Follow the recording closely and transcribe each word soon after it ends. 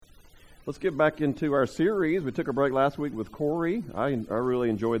Let's get back into our series. We took a break last week with Corey. I really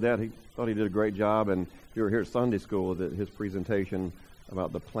enjoyed that. He thought he did a great job. And if you were here at Sunday school, his presentation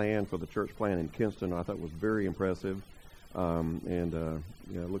about the plan for the church plan in Kinston, I thought was very impressive.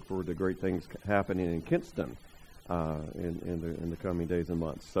 Look forward to great things happening in Kinston in the coming days and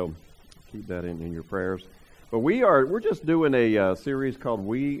months. So keep that in your prayers. But we're just doing a series called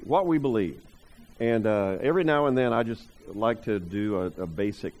What We Believe. And every now and then I just like to do a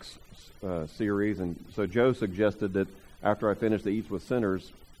basics series. And so Joe suggested that after I finish the Eats with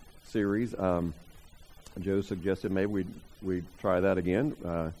Sinners series, Joe suggested maybe we try that again.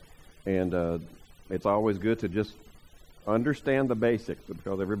 It's always good to just understand the basics,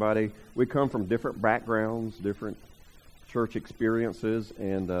 because we come from different backgrounds, different church experiences,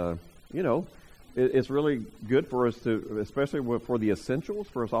 and it's really good for us to, especially for the essentials,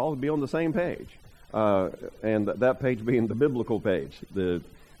 for us all to be on the same page. And that page being the biblical page, the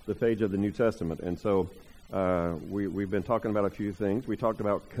page of the New Testament. And so we've been talking about a few things. We talked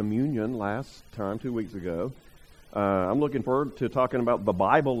about communion last time, 2 weeks ago. I'm looking forward to talking about the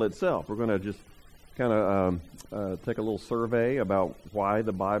Bible itself. We're going to just kind of take a little survey about why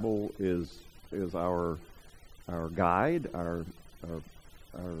the Bible is our guide, our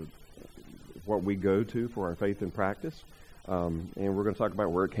what we go to for our faith and practice. And we're going to talk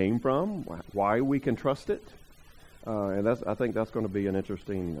about where it came from, why we can trust it. I think that's going to be an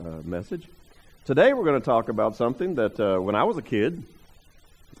interesting message. Today we're going to talk about something that when I was a kid,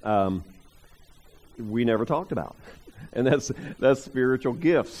 we never talked about. And that's spiritual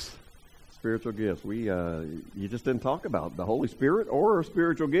gifts. Spiritual gifts. You just didn't talk about the Holy Spirit or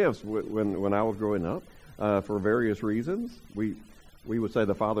spiritual gifts when I was growing up for various reasons. We would say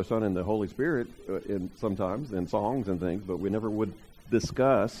the Father, Son, and the Holy Spirit sometimes in songs and things, but we never would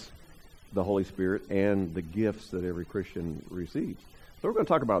discuss the Holy Spirit and the gifts that every Christian receives. So we're going to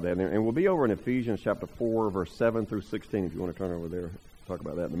talk about that, and we'll be over in Ephesians chapter 4, verse 7 through 16. If you want to turn over there, talk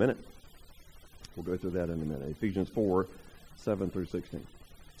about that in a minute. We'll go through that in a minute. Ephesians 4, 7 through 16.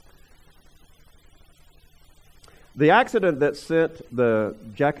 The accident that sent the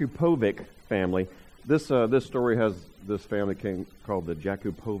Jakupovic family, this story has this family called the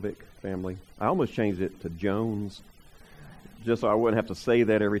Jakupovic family. I almost changed it to Jones, just so I wouldn't have to say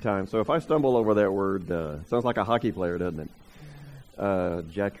that every time. So if I stumble over that word, it sounds like a hockey player, doesn't it?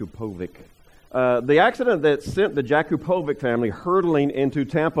 Jakupovic. The accident that sent the Jakupovic family hurtling into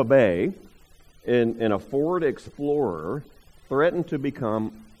Tampa Bay in a Ford Explorer threatened to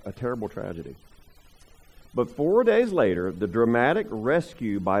become a terrible tragedy. But 4 days later, the dramatic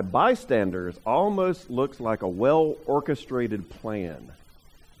rescue by bystanders almost looks like a well-orchestrated plan.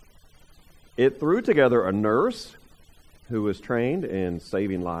 It threw together a nurse who was trained in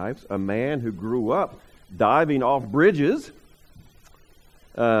saving lives, a man who grew up diving off bridges,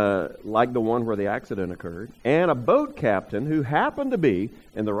 like the one where the accident occurred, and a boat captain who happened to be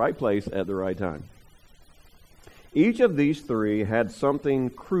in the right place at the right time. Each of these three had something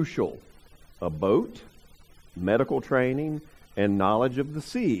crucial: a boat, medical training, and knowledge of the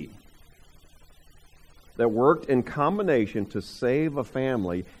sea that worked in combination to save a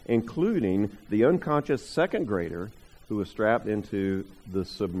family, including the unconscious second grader who was strapped into the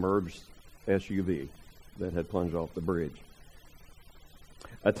submerged SUV that had plunged off the bridge.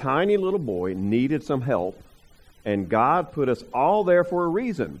 A tiny little boy needed some help, and God put us all there for a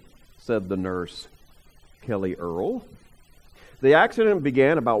reason, said the nurse, Kelly Earl. The accident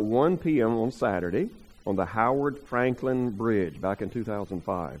began about 1 p.m. on Saturday on the Howard Franklin Bridge back in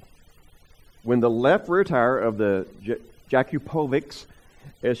 2005, when the left rear tire of the Jakupovic's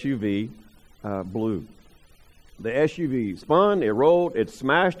SUV blew. The SUV spun, it rolled, it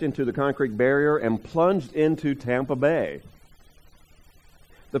smashed into the concrete barrier and plunged into Tampa Bay.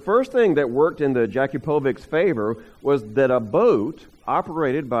 The first thing that worked in the Jakupovic's favor was that a boat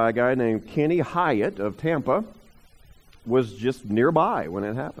operated by a guy named Kenny Hyatt of Tampa was just nearby when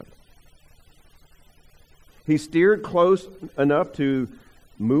it happened. He steered close enough to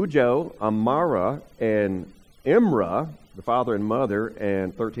Mujo, Amara, and Imra, the father and mother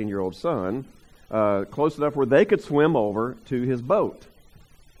and 13-year-old son, close enough where they could swim over to his boat.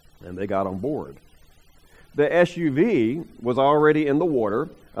 And they got on board. The SUV was already in the water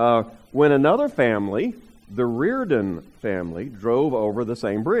when another family, the Reardon family, drove over the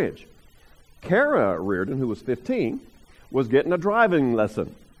same bridge. Kara Reardon, who was 15, was getting a driving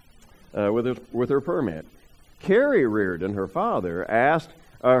lesson with her permit. Carrie Reardon, her father, asked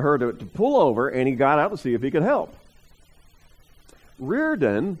her to pull over, and he got out to see if he could help.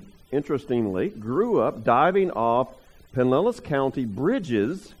 Reardon, interestingly, grew up diving off Pinellas County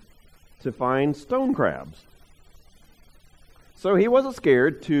bridges to find stone crabs. So he wasn't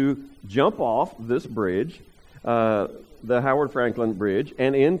scared to jump off this bridge, the Howard Franklin Bridge,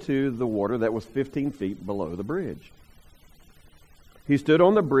 and into the water that was 15 feet below the bridge. He stood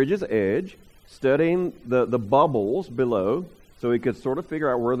on the bridge's edge, studying the bubbles below, so he could sort of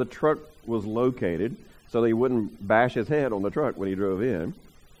figure out where the truck was located, so that he wouldn't bash his head on the truck when he drove in.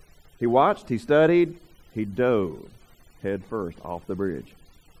 He watched, he studied, he dove head first off the bridge.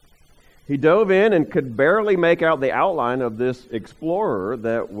 He dove in and could barely make out the outline of this explorer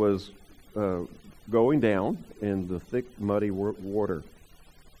that was going down in the thick, muddy water.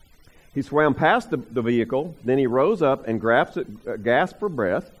 He swam past the vehicle, then he rose up and gasped for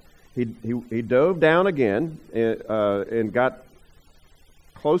breath. He dove down again and got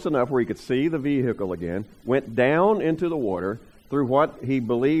close enough where he could see the vehicle again, went down into the water through what he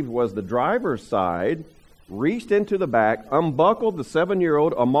believed was the driver's side, reached into the back, unbuckled the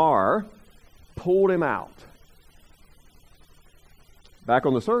 7-year-old Amar, pulled him out. Back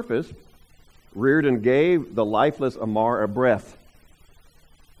on the surface, Reardon gave the lifeless Amar a breath.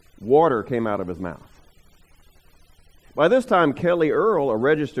 Water came out of his mouth. By this time, Kelly Earl, a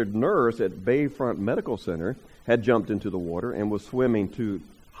registered nurse at Bayfront Medical Center, had jumped into the water and was swimming to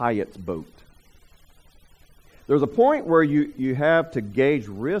Hyatt's boat. There's a point where you have to gauge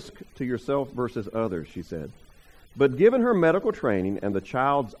risk to yourself versus others, she said. But given her medical training and the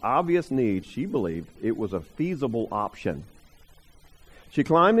child's obvious needs, she believed it was a feasible option. She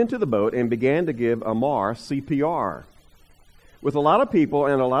climbed into the boat and began to give Amar CPR. With a lot of people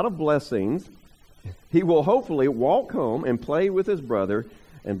and a lot of blessings, he will hopefully walk home and play with his brother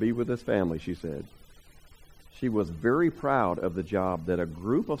and be with his family, she said. She was very proud of the job that a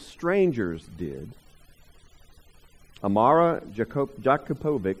group of strangers did. Amara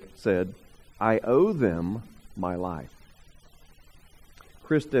Jakubovic said, "I owe them my life."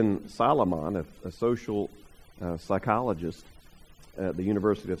 Kristen Solomon, a social psychologist at the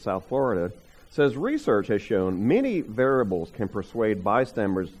University of South Florida, says research has shown many variables can persuade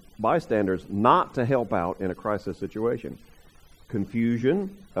bystanders not to help out in a crisis situation.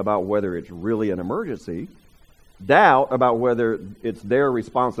 Confusion about whether it's really an emergency, doubt about whether it's their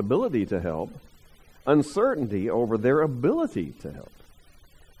responsibility to help, uncertainty over their ability to help.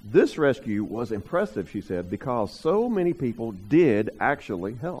 This rescue was impressive, she said, because so many people did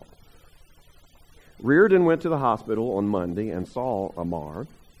actually help. Reardon went to the hospital on Monday and saw Amar.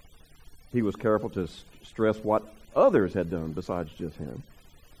 He was careful to stress what others had done besides just him.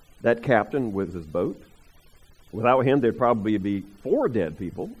 That captain with his boat. Without him, there'd probably be 4 dead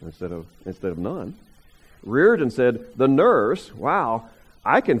people instead of none. Reardon said, the nurse, wow,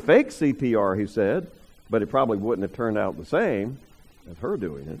 I can fake CPR, he said, but it probably wouldn't have turned out the same as her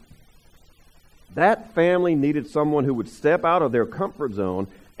doing it. That family needed someone who would step out of their comfort zone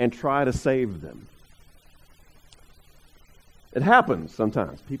and try to save them. It happens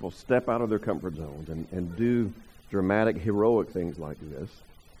sometimes. People step out of their comfort zones and do dramatic, heroic things like this.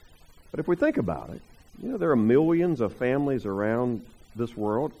 But if we think about it, there are millions of families around this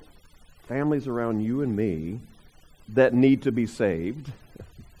world, families around you and me, that need to be saved,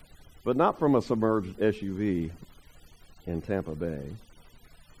 but not from a submerged SUV in Tampa Bay.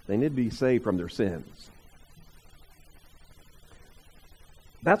 They need to be saved from their sins.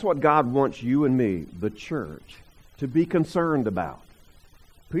 That's what God wants you and me, the church, to be concerned about.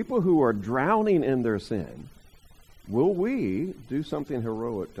 People who are drowning in their sin, will we do something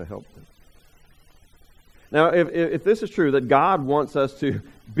heroic to help them? Now, if this is true, that God wants us to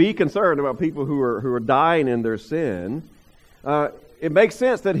be concerned about people who are dying in their sin, it makes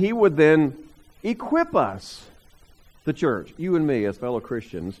sense that He would then equip us, the church, you and me as fellow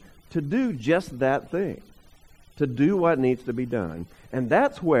Christians, to do just that thing, to do what needs to be done. And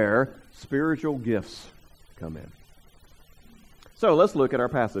that's where spiritual gifts come in. So let's look at our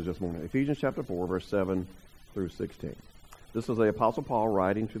passage this morning, Ephesians chapter 4, verse 7 through 16. This is the Apostle Paul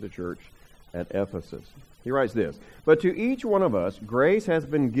writing to the church at Ephesus. He writes this, "But to each one of us grace has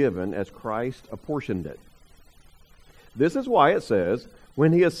been given as Christ apportioned it. This is why it says,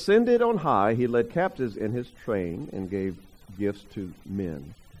 when He ascended on high, He led captives in His train and gave gifts to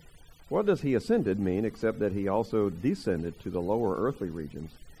men." What does He ascended mean except that He also descended to the lower earthly regions?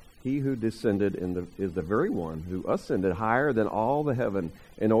 He who descended is the very one who ascended higher than all the heaven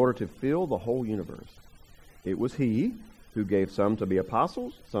in order to fill the whole universe. It was He who gave some to be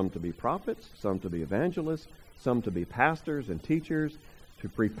apostles, some to be prophets, some to be evangelists, some to be pastors and teachers, to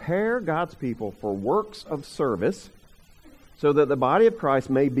prepare God's people for works of service, so that the body of Christ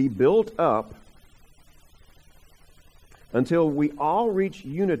may be built up until we all reach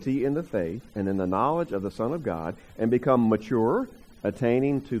unity in the faith and in the knowledge of the Son of God and become mature,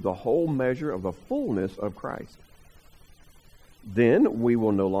 attaining to the whole measure of the fullness of Christ. Then we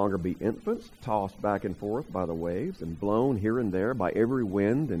will no longer be infants, tossed back and forth by the waves and blown here and there by every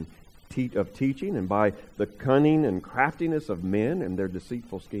wind and of teaching and by the cunning and craftiness of men and their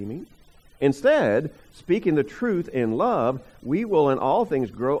deceitful scheming. Instead, speaking the truth in love, we will in all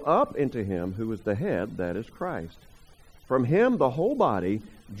things grow up into him who is the head, that is Christ. From him the whole body,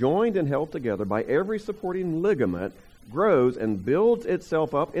 joined and held together by every supporting ligament, grows and builds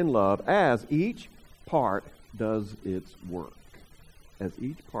itself up in love as each part does its work. As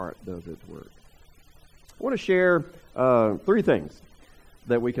each part does its work. I want to share 3 things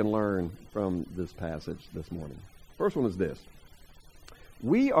that we can learn from this passage this morning. First one is this.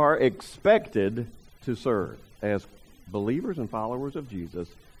 We are expected to serve. As believers and followers of Jesus,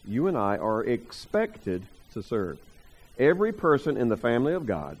 you and I are expected to serve. Every person in the family of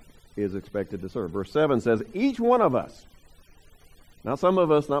God is expected to serve. Verse 7 says, each one of us, not some of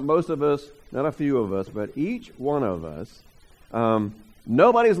us, not most of us, not a few of us, but each one of us,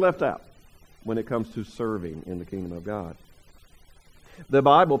 nobody's left out when it comes to serving in the kingdom of God. The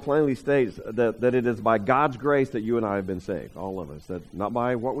Bible plainly states that it is by God's grace that you and I have been saved, all of us. That not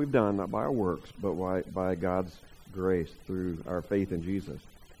by what we've done, not by our works, but by God's grace through our faith in Jesus.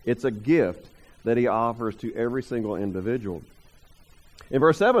 It's a gift that he offers to every single individual. In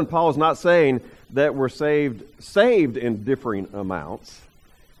verse 7, Paul is not saying that we're saved in differing amounts,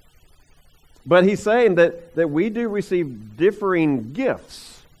 but he's saying that we do receive differing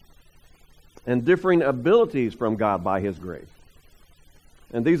gifts and differing abilities from God by his grace.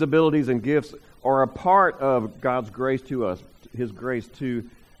 And these abilities and gifts are a part of God's grace to us, his grace to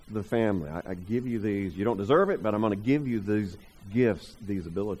the family. I give you these. You don't deserve it, but I'm going to give you these gifts, these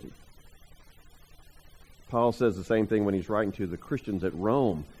abilities. Paul says the same thing when he's writing to the Christians at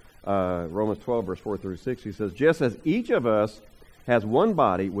Rome. Romans 12, verse 4 through 6, he says, just as each of us has one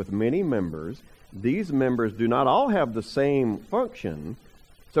body with many members, these members do not all have the same function.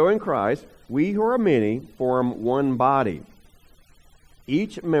 So in Christ, we who are many form one body.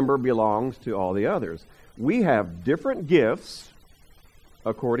 Each member belongs to all the others. We have different gifts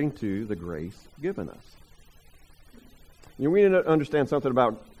according to the grace given us. We need to understand something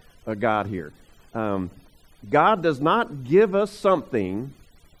about God here. God does not give us something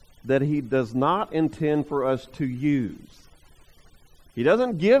that he does not intend for us to use. He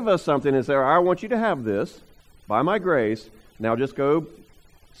doesn't give us something and say, I want you to have this by my grace. Now just go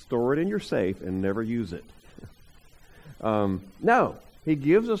store it in your safe and never use it. No. He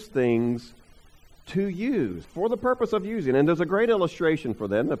gives us things to use for the purpose of using. And there's a great illustration for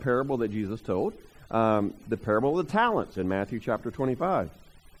that in the parable that Jesus told, the parable of the talents in Matthew chapter 25.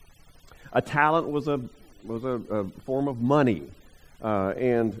 A talent was a form of money.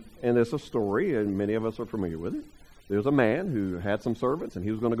 And it's a story, and many of us are familiar with it. There's a man who had some servants, and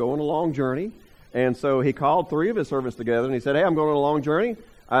he was going to go on a long journey. And so he called 3 of his servants together, and he said, hey, I'm going on a long journey.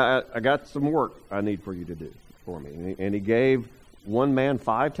 I got some work I need for you to do for me. And he gave one man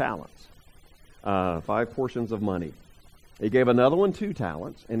 5 talents, 5 portions of money. He gave another one 2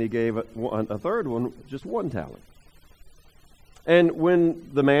 talents, and he gave a third one just 1 talent. And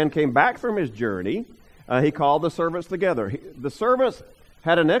when the man came back from his journey, he called the servants together. The servants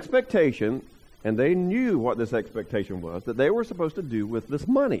had an expectation, and they knew what this expectation was, that they were supposed to do with this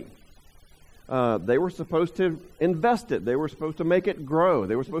money. They were supposed to invest it. They were supposed to make it grow.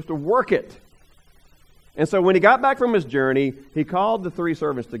 They were supposed to work it. And so when he got back from his journey, he called the 3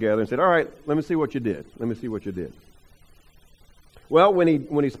 servants together and said, all right, let me see what you did. Let me see what you did. Well, when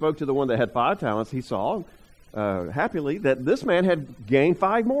he spoke to the one that had 5 talents, he saw happily that this man had gained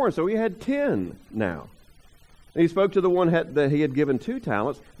 5 more, and so he had 10 now. And he spoke to the one that he had given 2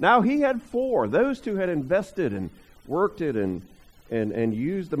 talents. Now he had 4. Those 2 had invested and worked it and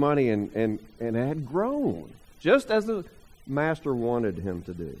used the money and had grown, just as the master wanted him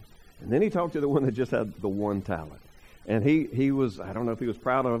to do. And then he talked to the one that just had the 1 talent. And he was, I don't know if he was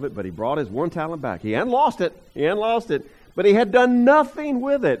proud of it, but he brought his 1 talent back. He hadn't lost it. But he had done nothing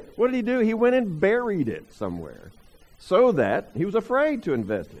with it. What did he do? He went and buried it somewhere so that he was afraid to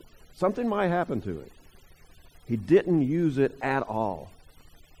invest it. Something might happen to it. He didn't use it at all.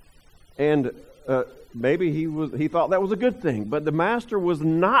 And maybe he thought that was a good thing, but the master was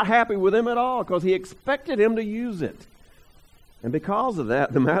not happy with him at all because he expected him to use it. And because of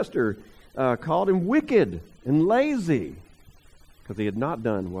that, the master called him wicked and lazy because he had not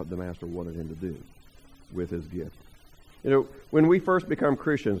done what the master wanted him to do with his gift. You know, when we first become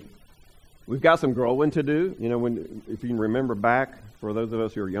Christians, we've got some growing to do. You know, if you can remember back, for those of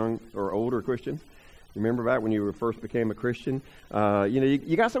us who are young or older Christians, remember back when you first became a Christian,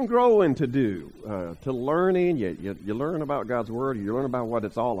 you got some growing to do, to learning. You learn about God's Word. You learn about what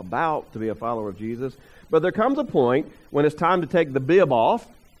it's all about to be a follower of Jesus. But there comes a point when it's time to take the bib off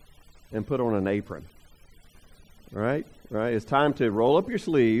and put on an apron. All right? Right? It's time to roll up your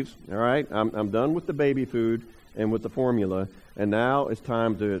sleeves. All right? I'm done with the baby food and with the formula, and now it's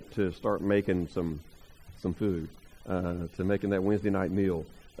time to start making some food, to making that Wednesday night meal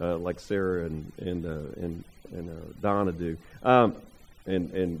like Sarah and Donna do,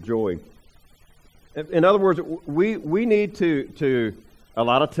 and Joy. In other words, we need to a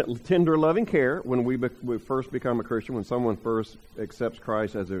lot of tender, loving care when we first become a Christian, when someone first accepts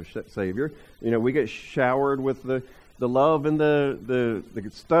Christ as their Savior. You know, we get showered with the love and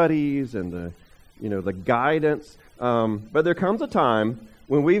the studies and the guidance. But there comes a time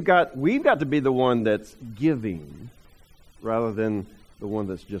when we've got to be the one that's giving rather than the one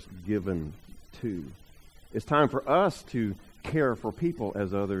that's just given to. It's time for us to care for people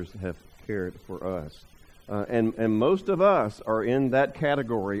as others have cared for us. And most of us are in that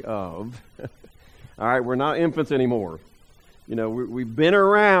category of, all right, we're not infants anymore. You know, we've been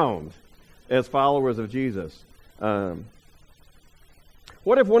around as followers of Jesus. What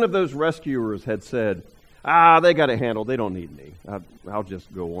if one of those rescuers had said, they got it handled, they don't need me. I'll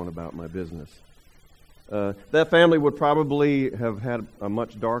just go on about my business. That family would probably have had a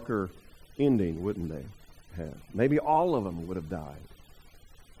much darker ending, wouldn't they have? Maybe all of them would have died.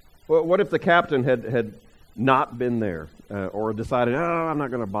 Well, what if the captain had not been there, or decided, I'm not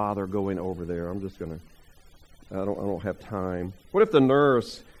going to bother going over there. I'm just going to, I don't have time. What if the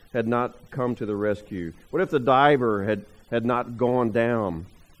nurse had not come to the rescue? What if the diver had not gone down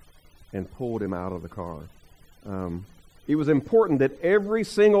and pulled him out of the car? It was important that every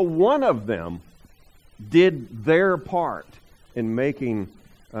single one of them did their part in in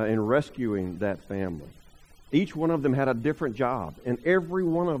rescuing that family. Each one of them had a different job, and every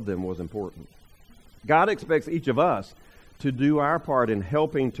one of them was important. God expects each of us to do our part in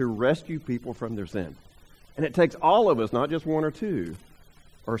helping to rescue people from their sin. And it takes all of us, not just one or two,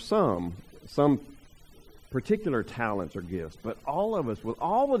 or some particular talents or gifts, but all of us with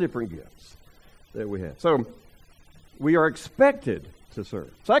all the different gifts that we have. So, we are expected to serve.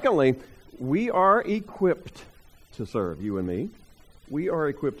 Secondly, we are equipped to serve, you and me. We are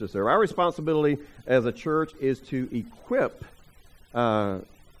equipped to serve. Our responsibility as a church is to equip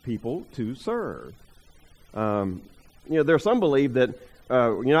people to serve. There's some believe that,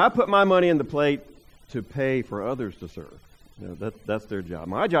 I put my money in the plate to pay for others to serve. That's their job.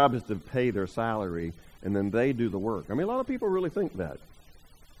 My job is to pay their salary, and then they do the work. I mean, a lot of people really think that.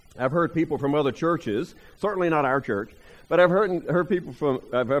 I've heard people from other churches, certainly not our church, but I've heard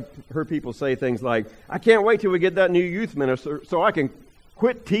people say things like, I can't wait till we get that new youth minister so I can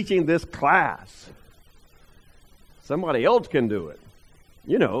quit teaching this class. Somebody else can do it.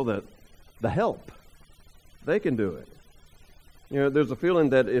 The help. They can do it. There's a feeling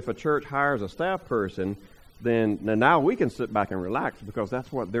that if a church hires a staff person, then now we can sit back and relax because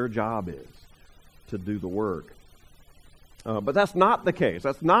that's what their job is, to do the work. But that's not the case.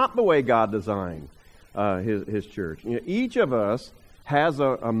 That's not the way God designed His church. Each of us has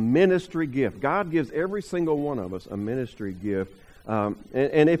a ministry gift. God gives every single one of us a ministry gift.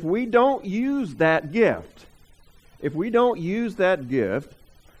 And if we don't use that gift, the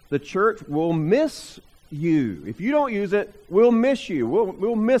church will miss you. If you don't use it, we'll miss you.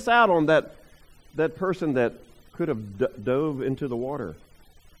 We'll miss out on that person that could have dove into the water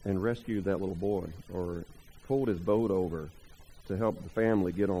and rescued that little boy, or pulled his boat over to help the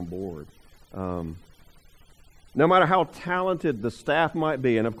family get on board. No matter how talented the staff might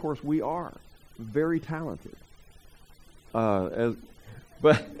be, and of course we are very talented, no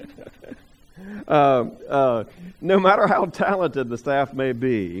matter how talented the staff may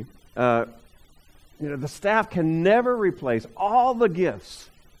be, the staff can never replace all the gifts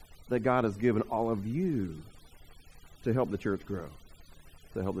that God has given all of you to help the church grow,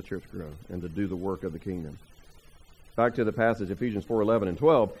 and to do the work of the kingdom. Back to the passage, Ephesians 4:11 and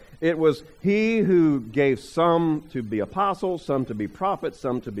 12. It was He who gave some to be apostles, some to be prophets,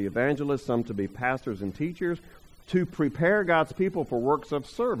 some to be evangelists, some to be pastors and teachers, to prepare God's people for works of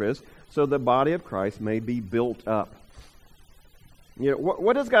service, so the body of Christ may be built up.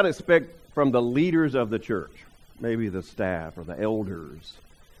 What does God expect from the leaders of the church? Maybe the staff or the elders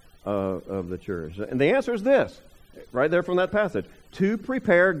of the church. And the answer is this, right there from that passage. To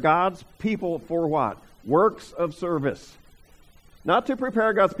prepare God's people for what? Works of service. Not to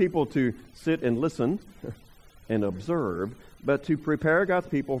prepare God's people to sit and listen and observe, but to prepare God's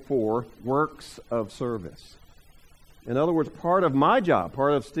people for works of service. In other words, part of my job,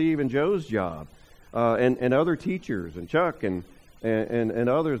 part of Steve and Joe's job, and other teachers, and Chuck and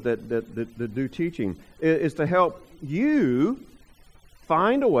others that do teaching, is to help you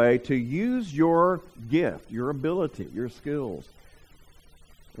find a way to use your gift, your ability, your skills.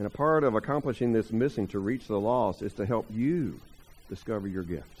 And a part of accomplishing this mission to reach the lost is to help you discover your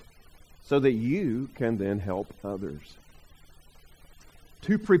gift so that you can then help others.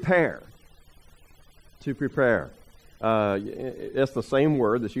 To prepare. To prepare. It's the same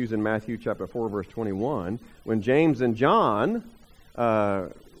word that's used in Matthew chapter 4, verse 21. When James and John,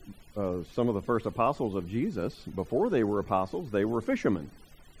 some of the first apostles of Jesus, before they were apostles, they were fishermen.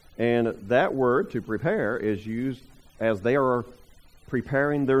 And that word, to prepare, is used as they are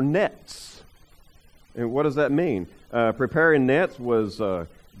preparing their nets. And what does that mean? Preparing nets was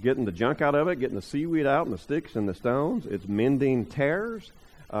getting the junk out of it, getting the seaweed out and the sticks and the stones. It's mending tears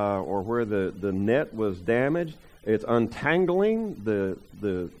or where the net was damaged. It's untangling the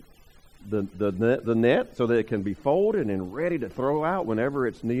net so that it can be folded and ready to throw out whenever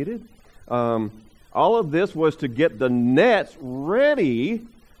it's needed. All of this was to get the nets ready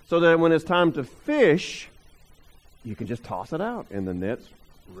so that when it's time to fish, you can just toss it out and the net's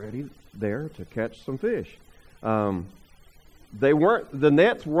ready there to catch some fish. The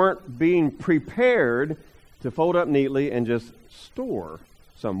nets weren't being prepared to fold up neatly and just store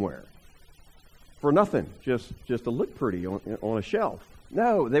somewhere for nothing, just to look pretty on a shelf.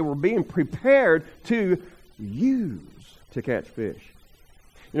 No, they were being prepared to use to catch fish.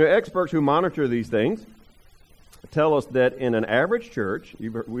 You know, experts who monitor these things tell us that in an average church,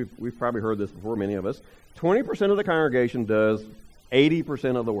 we've probably heard this before, many of us, 20% of the congregation does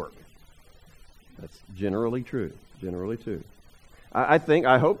 80% of the work. That's generally true. Generally true. I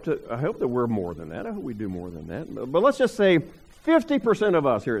hope that we're more than that. I hope we do more than that. But let's just say 50% of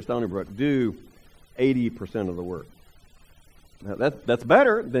us here at Stony Brook do 80% of the work. Now that's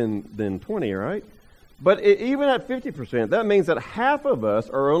better than 20, right? But even at 50%, that means that half of us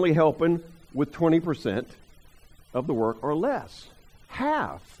are only helping with 20% of the work or less.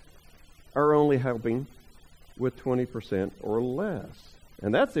 Half are only helping with 20% or less.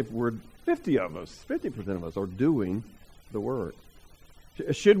 And that's if we're 50% of us are doing the work.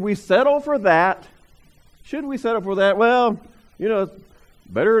 Should we settle for that? Well, you know,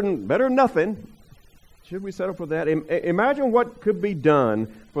 better than nothing. Should we settle for that? Imagine what could be done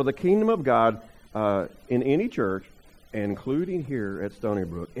for the kingdom of God in any church, including here at Stony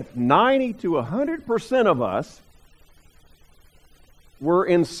Brook, if 90 to 100% of us were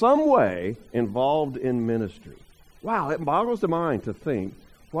in some way involved in ministry. Wow, it boggles the mind to think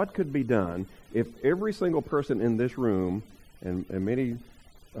what could be done if every single person in this room, and many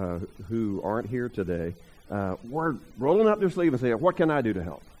who aren't here today, were rolling up their sleeve and saying, what can I do to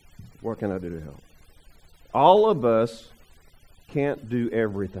help? What can I do to help? All of us can't do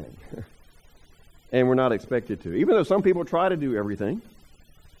everything. And we're not expected to. Even though some people try to do everything.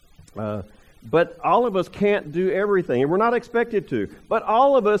 But all of us can't do everything. And we're not expected to. But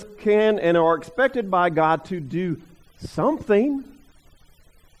all of us can and are expected by God to do something.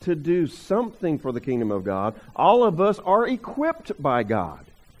 To do something for the kingdom of God. All of us are equipped by God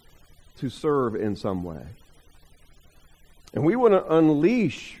to serve in some way. And we want to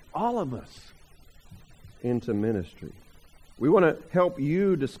unleash all of us into ministry. We want to help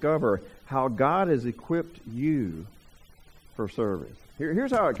you discover how God has equipped you for service.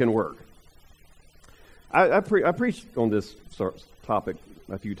 Here's how it can work. I preached on this topic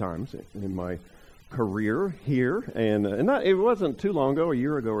a few times in my career here, and it wasn't too long ago, a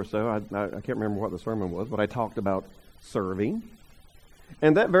year ago or so. I can't remember what the sermon was, but I talked about serving.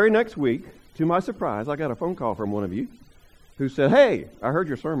 And that very next week, to my surprise, I got a phone call from one of you who said, "Hey, I heard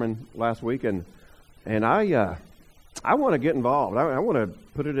your sermon last week, and I want to get involved. I want to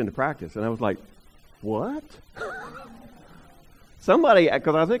put it into practice." And I was like, "What?" Somebody,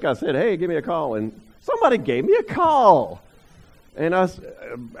 because I think I said, "Hey, give me a call," and somebody gave me a call. And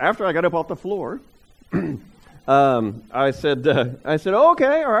after I got up off the floor, I said,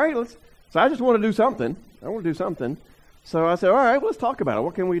 "Okay, all right. So I just want to do something. I want to do something." So I said, "All right, let's talk about it.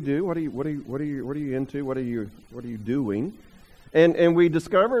 What can we do? What are you into? What are you doing?" And we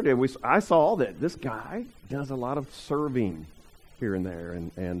discovered, and I saw that this guy does a lot of serving here and there,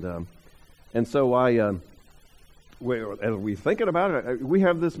 and so as we thinking about it, we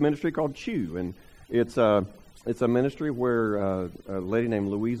have this ministry called Chew, and it's a ministry where a lady named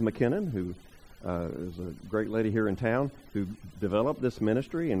Louise McKinnon, who is a great lady here in town, who developed this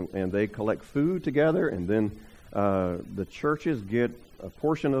ministry, and they collect food together, and then the churches get a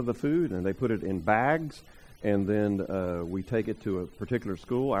portion of the food, and they put it in bags. And then we take it to a particular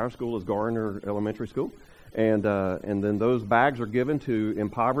school. Our school is Garner Elementary School. And then those bags are given to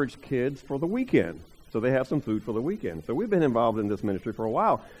impoverished kids for the weekend. so they have some food for the weekend. So we've been involved in this ministry for a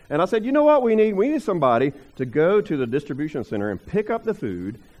while. And I said, you know what we need? We need somebody to go to the distribution center and pick up the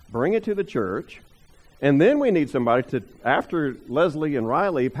food, bring it to the church, and then we need somebody to, after Leslie and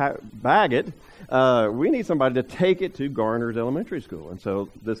Riley bag it, we need somebody to take it to Garner's Elementary School. And so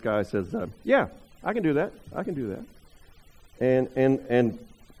this guy says, yeah, I can do that. I can do that. And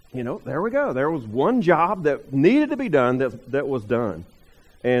you know, there we go. There was one job that needed to be done that was done.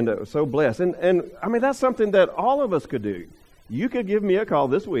 And so blessed. And I mean, that's something that all of us could do. You could give me a call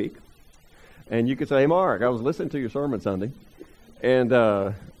this week, and you could say, hey, Mark, I was listening to your sermon Sunday, and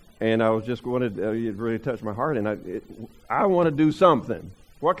I was just going to, it really touched my heart, and I want to do something.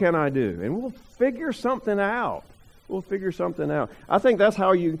 What can I do? And we'll figure something out. We'll figure something out. I think that's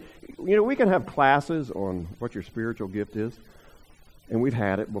how you know, we can have classes on what your spiritual gift is, and we've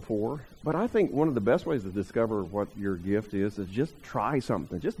had it before. But I think one of the best ways to discover what your gift is just try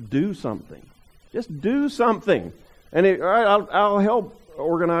something. Just do something. Just do something. And I'll help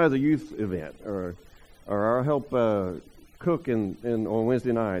organize a youth event, or I'll help cook on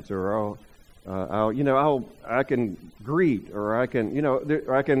Wednesday nights, or I can greet, or I can, you know,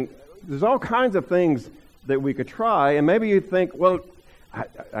 there's all kinds of things that we could try. And maybe you think, well,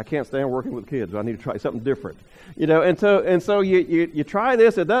 I can't stand working with kids. I need to try something different. You know, and so you try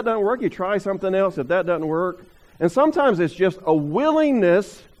this. If that doesn't work, you try something else. If that doesn't work, and sometimes it's just a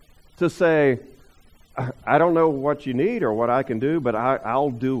willingness to say, I don't know what you need or what I can do, but I'll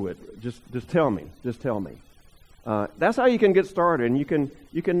do it. Just tell me. Just tell me. That's how you can get started, and you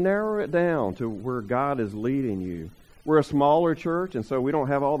can narrow it down to where God is leading you. We're a smaller church, and so we don't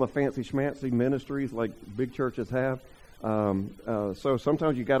have all the fancy schmancy ministries like big churches have. So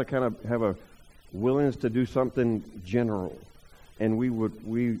sometimes you got to kind of have a willingness to do something general, and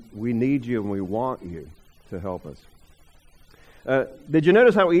we need you and we want you to help us. Did you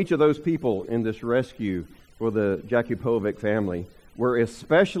notice how each of those people in this rescue for the Jakupovic family were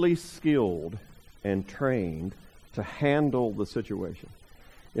especially skilled and trained to handle the situation?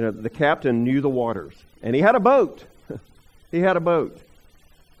 You know, the captain knew the waters, and he had a boat. He had a boat.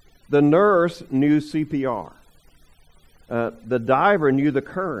 The nurse knew CPR. The diver knew the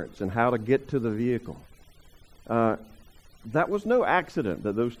currents and how to get to the vehicle. That was no accident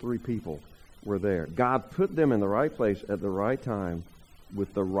that those three people were there. God put them in the right place at the right time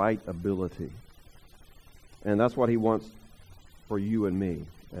with the right ability. And that's what He wants for you and me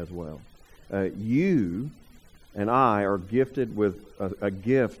as well. You and I are gifted with a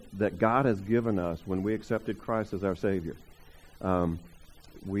gift that God has given us when we accepted Christ as our Savior.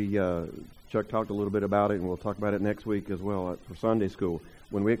 Chuck talked a little bit about it, and we'll talk about it next week as well for Sunday school.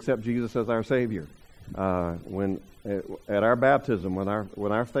 When we accept Jesus as our Savior, when at our baptism, when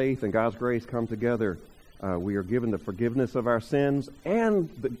our faith and God's grace come together, we are given the forgiveness of our sins, and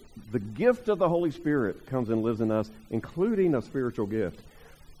the gift of the Holy Spirit comes and lives in us, including a spiritual gift.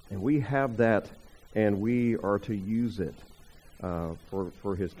 And we have that, and we are to use it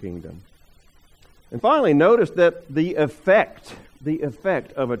for His kingdom. And finally, notice that the effect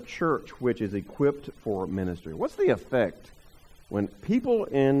of a church which is equipped for ministry. What's the effect when people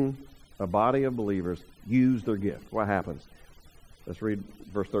in a body of believers use their gift? What happens? Let's read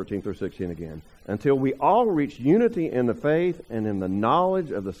verse 13 through 16 again. Until we all reach unity in the faith and in the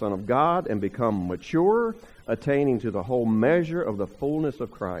knowledge of the Son of God and become mature, attaining to the whole measure of the fullness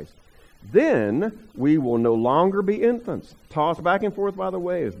of Christ. Then we will no longer be infants, tossed back and forth by the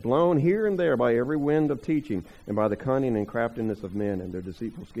waves, blown here and there by every wind of teaching, and by the cunning and craftiness of men and their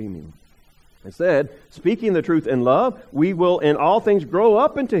deceitful scheming. Instead, speaking the truth in love, we will in all things grow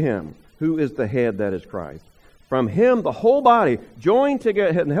up into Him, who is the head, that is Christ. From Him, the whole body, joined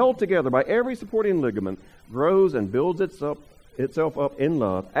together and held together by every supporting ligament, grows and builds itself up in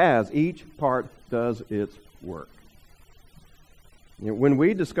love as each part does its work. You know, when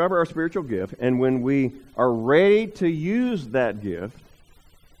we discover our spiritual gift, and when we are ready to use that gift,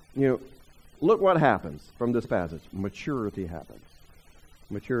 you know, look what happens from this passage. Maturity happens.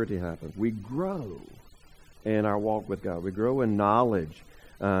 Maturity happens. We grow in our walk with God. We grow in knowledge.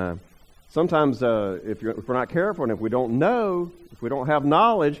 Sometimes, if we're not careful, and if we don't know, if we don't have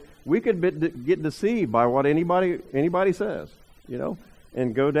knowledge, we could get deceived by what anybody says, you know,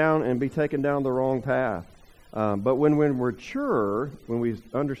 and go down and be taken down the wrong path. But when we're mature, when we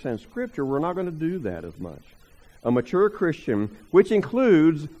understand Scripture, we're not going to do that as much. A mature Christian, which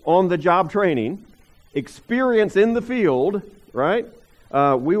includes on-the-job training, experience in the field, right?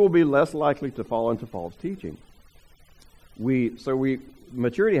 We will be less likely to fall into false teaching.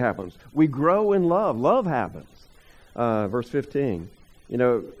 Maturity happens. We grow in love. Love happens. Verse 15.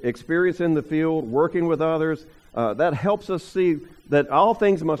 experience in the field, working with others, that helps us see that all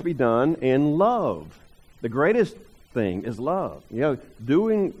things must be done in love. The greatest thing is love.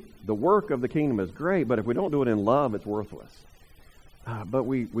 Doing the work of the kingdom is great, but if we don't do it in love, it's worthless. But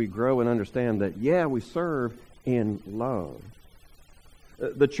we grow and understand that, we serve in love.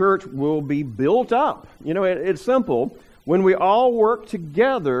 The church will be built up. It's simple. When we all work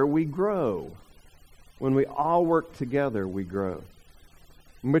together, we grow. When we all work together, we grow.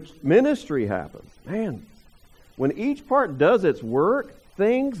 Ministry happens. Man, when each part does its work,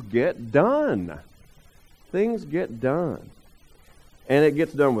 things get done. Things get done. And it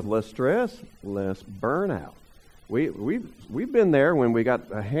gets done with less stress, less burnout. We've been there when we got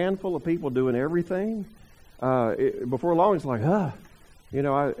a handful of people doing everything. Before long, it's like, I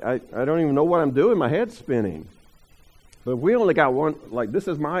don't even know what I'm doing. My head's spinning. But we only got one, like this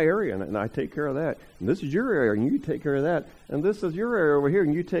is my area, and I take care of that. And this is your area, and you take care of that. And this is your area over here,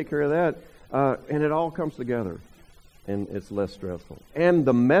 and you take care of that. And it all comes together, and it's less stressful. And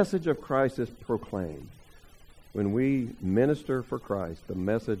the message of Christ is proclaimed. When we minister for Christ, the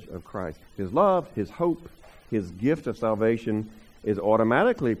message of Christ, His love, His hope, His gift of salvation is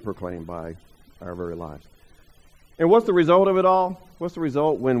automatically proclaimed by our very lives. And what's the result of it all? What's the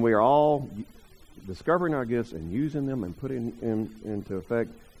result when we are all discovering our gifts and using them and putting into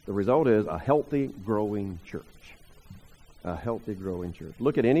effect? The result is a healthy, growing church. A healthy, growing church.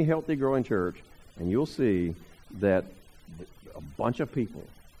 Look at any healthy, growing church, and you'll see that a bunch of people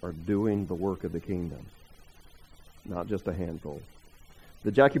are doing the work of the kingdom, not just a handful.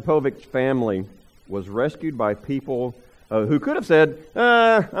 The Jakupovic family was rescued by people who could have said,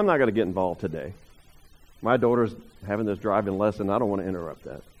 I'm not going to get involved today. My daughter's having this driving lesson. I don't want to interrupt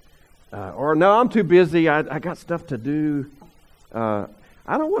that. Or no, I'm too busy. I got stuff to do. I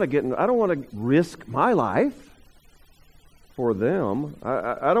don't want to risk my life for them.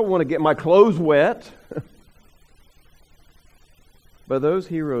 I don't want to get my clothes wet. But those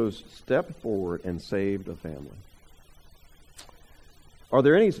heroes stepped forward and saved a family. Are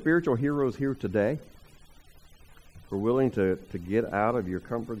there any spiritual heroes here today who are willing to get out of your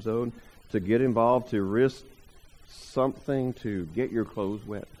comfort zone, to get involved, to risk something, to get your clothes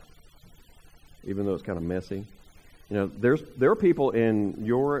wet, even though it's kind of messy? There are people in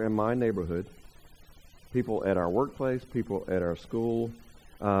your and my neighborhood, people at our workplace, people at our school,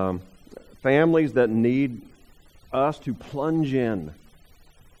 families that need us to plunge in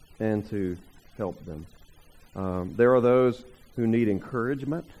and to help them. There are those who need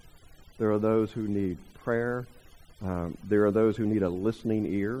encouragement. There are those who need prayer. There are those who need a listening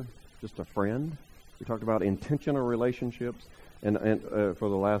ear, just a friend. We talked about intentional relationships, and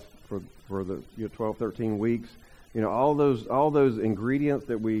for the 12, 13 weeks, all those ingredients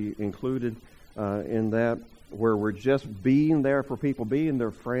that we included in that, where we're just being there for people, being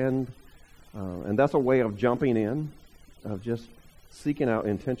their friend, and that's a way of jumping in, of just seeking out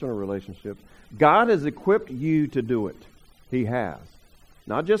intentional relationships. God has equipped you to do it. He has.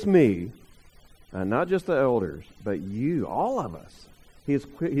 Not just me, not just the elders, but you, all of us. He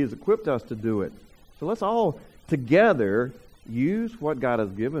has equipped us to do it. So let's all together use what God has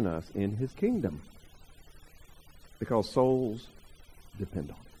given us in His kingdom, because souls depend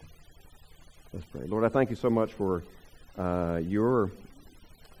on it. Let's pray. Lord, I thank you so much for your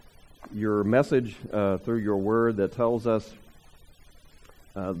message through your word that tells us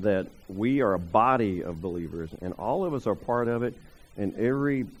that we are a body of believers, and all of us are part of it. And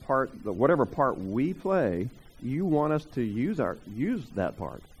every part, whatever part we play, you want us to use that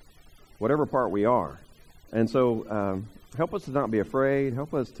part, whatever part we are. And so help us to not be afraid.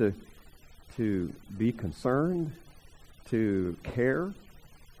 Help us to be concerned, to care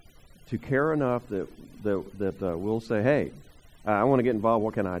enough that we'll say, hey, I want to get involved.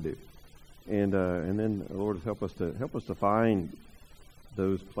 What can I do? And then, Lord, help us to find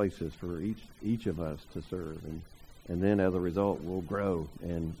those places for each of us to serve, and then as a result, we'll grow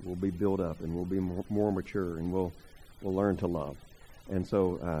and we'll be built up and we'll be more mature and we'll learn to love. And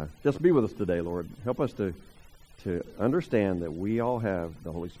so, just be with us today, Lord. Help us to understand that we all have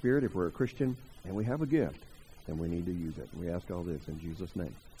the Holy Spirit if we're a Christian, and we have a gift, and we need to use it. We ask all this in Jesus'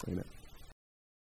 name. Amen.